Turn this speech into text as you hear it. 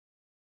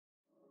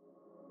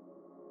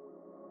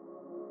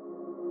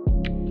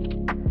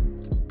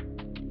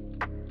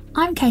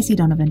I'm Casey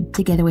Donovan,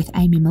 together with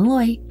Amy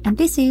Malloy, and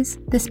this is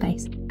The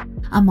Space,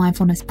 a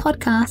mindfulness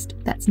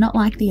podcast that's not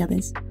like the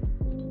others.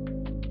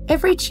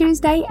 Every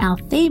Tuesday, our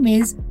theme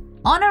is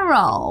On a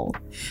Roll,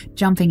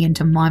 jumping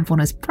into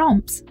mindfulness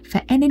prompts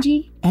for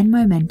energy and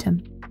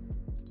momentum.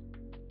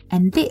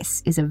 And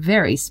this is a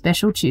very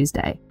special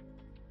Tuesday.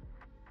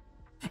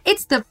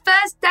 It's the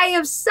first day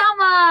of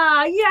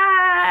summer!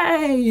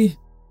 Yay!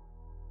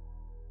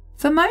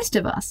 For most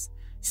of us,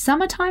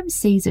 summertime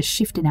sees a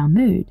shift in our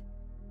mood.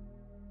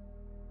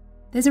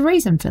 There's a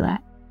reason for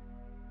that.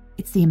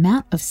 It's the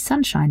amount of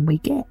sunshine we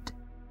get.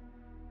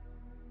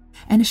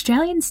 An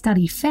Australian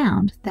study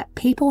found that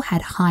people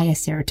had higher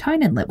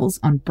serotonin levels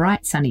on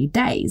bright sunny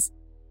days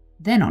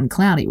than on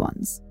cloudy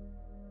ones.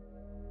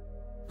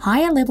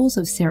 Higher levels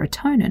of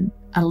serotonin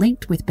are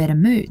linked with better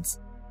moods,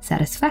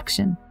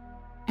 satisfaction,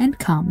 and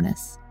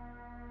calmness.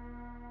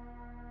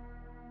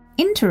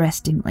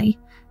 Interestingly,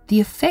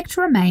 the effect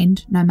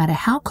remained no matter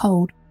how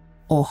cold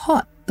or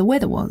hot the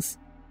weather was.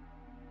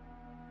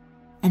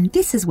 And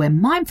this is where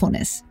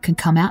mindfulness can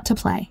come out to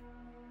play.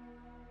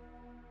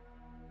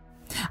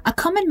 A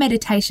common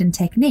meditation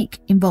technique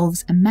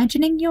involves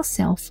imagining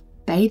yourself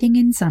bathing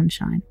in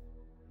sunshine.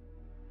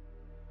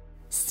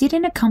 Sit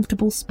in a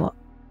comfortable spot.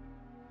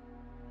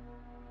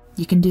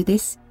 You can do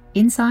this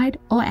inside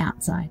or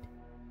outside.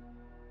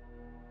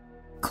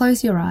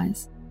 Close your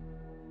eyes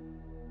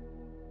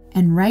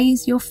and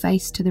raise your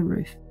face to the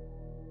roof,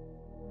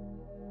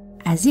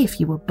 as if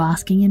you were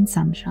basking in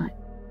sunshine.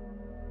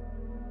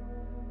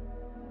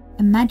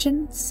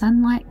 Imagine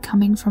sunlight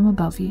coming from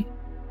above you,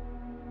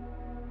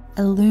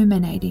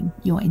 illuminating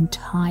your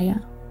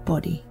entire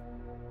body.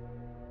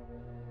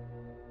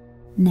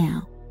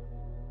 Now,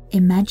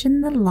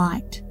 imagine the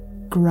light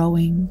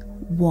growing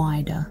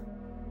wider,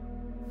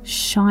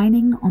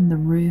 shining on the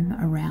room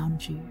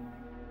around you,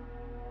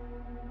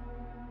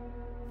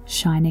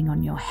 shining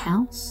on your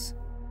house,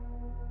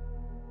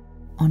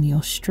 on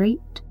your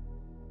street,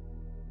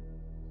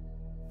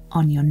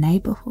 on your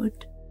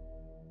neighborhood,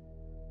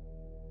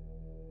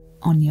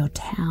 on your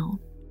town,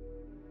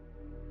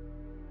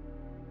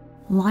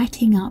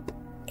 lighting up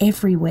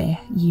everywhere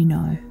you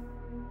know,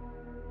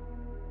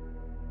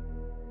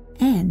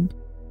 and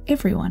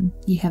everyone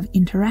you have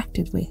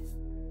interacted with.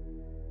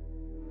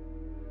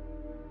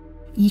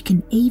 You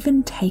can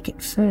even take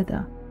it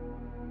further.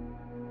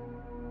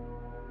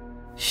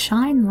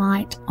 Shine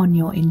light on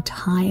your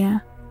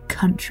entire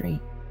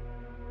country,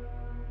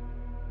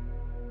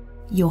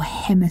 your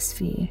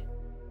hemisphere,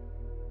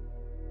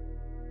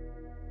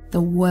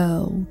 the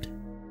world.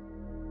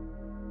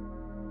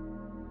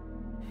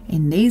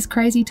 In these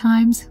crazy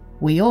times,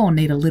 we all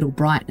need a little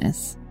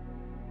brightness.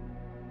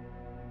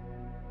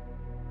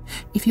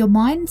 If your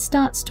mind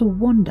starts to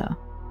wander,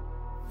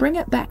 bring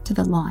it back to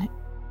the light.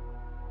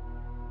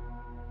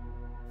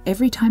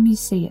 Every time you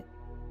see it,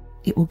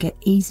 it will get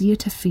easier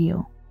to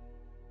feel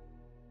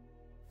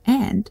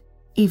and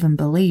even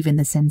believe in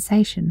the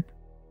sensation.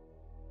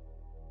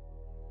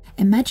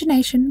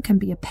 Imagination can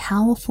be a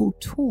powerful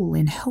tool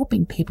in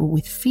helping people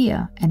with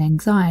fear and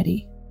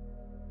anxiety.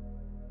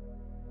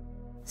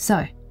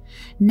 So,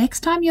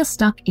 next time you're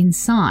stuck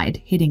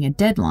inside hitting a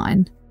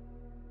deadline,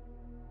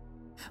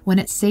 when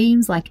it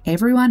seems like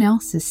everyone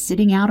else is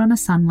sitting out on a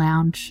sun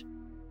lounge,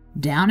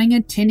 downing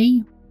a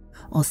tinny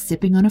or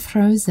sipping on a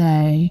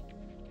frosé,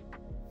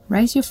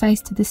 raise your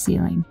face to the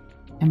ceiling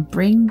and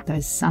bring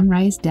those sun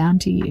rays down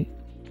to you.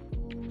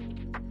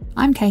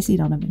 I'm Casey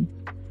Donovan,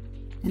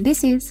 and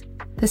this is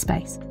The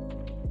Space.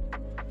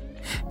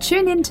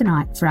 Tune in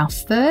tonight for our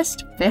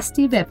first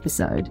festive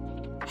episode,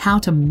 How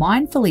to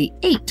Mindfully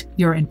Eat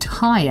Your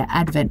Entire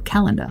Advent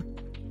Calendar.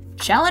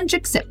 Challenge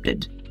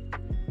accepted.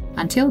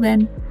 Until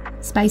then,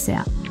 space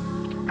out.